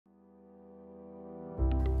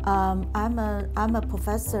I'm a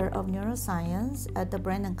professor of neuroscience at the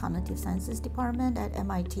Brain and Cognitive Sciences Department at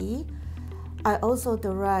MIT. I also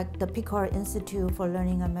direct the Picard Institute for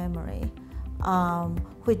Learning and Memory,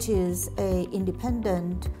 which is an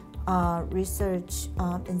independent research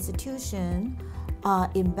institution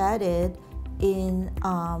embedded in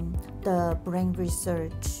the brain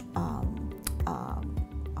research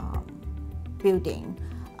building,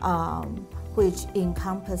 which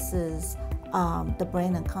encompasses the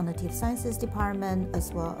Brain and Cognitive Sciences Department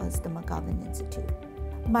as well as the McGovern Institute.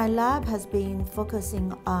 My lab has been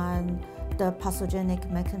focusing on the pathogenic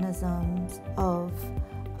mechanisms of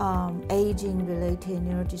aging-related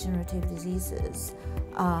neurodegenerative diseases,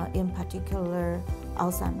 in particular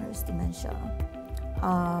Alzheimer's dementia.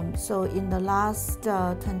 So in the last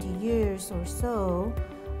 20 years or so,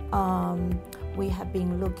 we have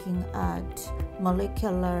been looking at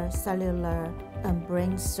molecular, cellular, and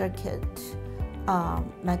brain circuit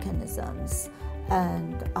mechanisms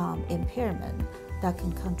and impairment that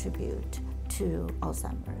can contribute to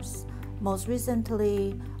Alzheimer's. Most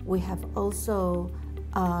recently, we have also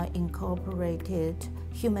incorporated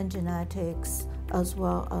human genetics as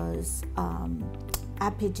well as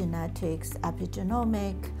epigenetics,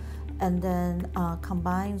 epigenomic, and then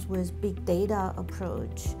combines with big data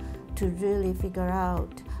approach to really figure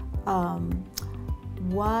out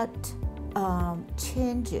what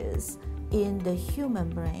changes in the human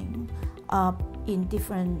brain in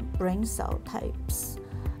different brain cell types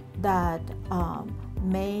that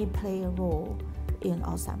may play a role in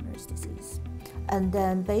Alzheimer's disease. And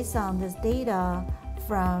then based on this data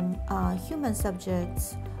from human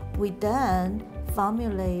subjects, we then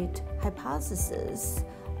formulate hypotheses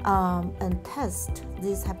and test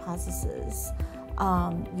these hypotheses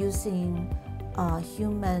using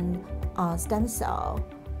human stem cell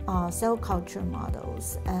culture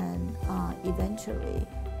models and eventually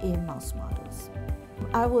in mouse models.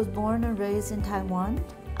 I was born and raised in Taiwan,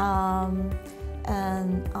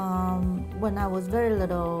 and when I was very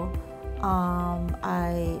little,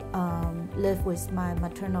 I lived with my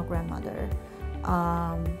maternal grandmother,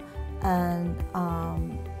 and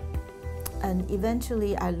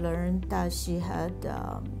eventually I learned that she had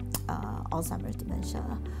Alzheimer's dementia.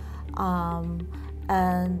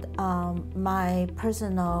 And my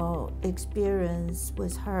personal experience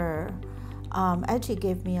with her actually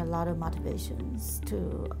gave me a lot of motivations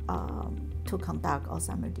to conduct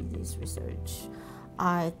Alzheimer's disease research.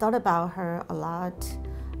 I thought about her a lot.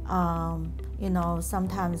 You know,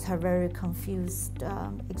 sometimes her very confused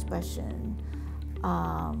expression,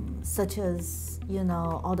 such as, you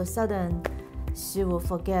know, all of a sudden she will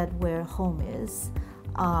forget where home is.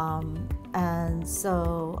 And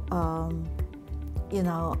so, you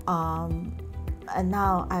know, and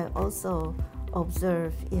now I also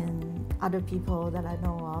observe in other people that I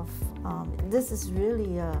know of, this is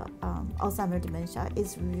really Alzheimer's dementia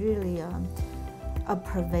is really a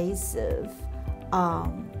pervasive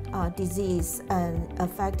disease and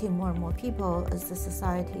affecting more and more people as the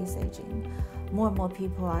society is aging. More and more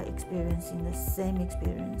people are experiencing the same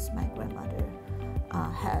experience my grandmother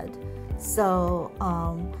had. So,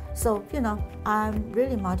 you know, I'm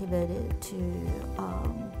really motivated to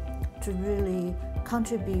really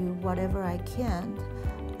contribute whatever I can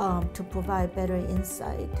to provide better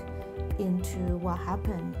insight into what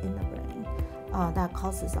happened in the brain that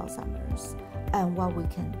causes Alzheimer's and what we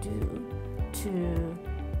can do to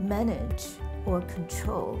manage or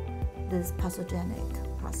control this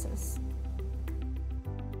pathogenic process.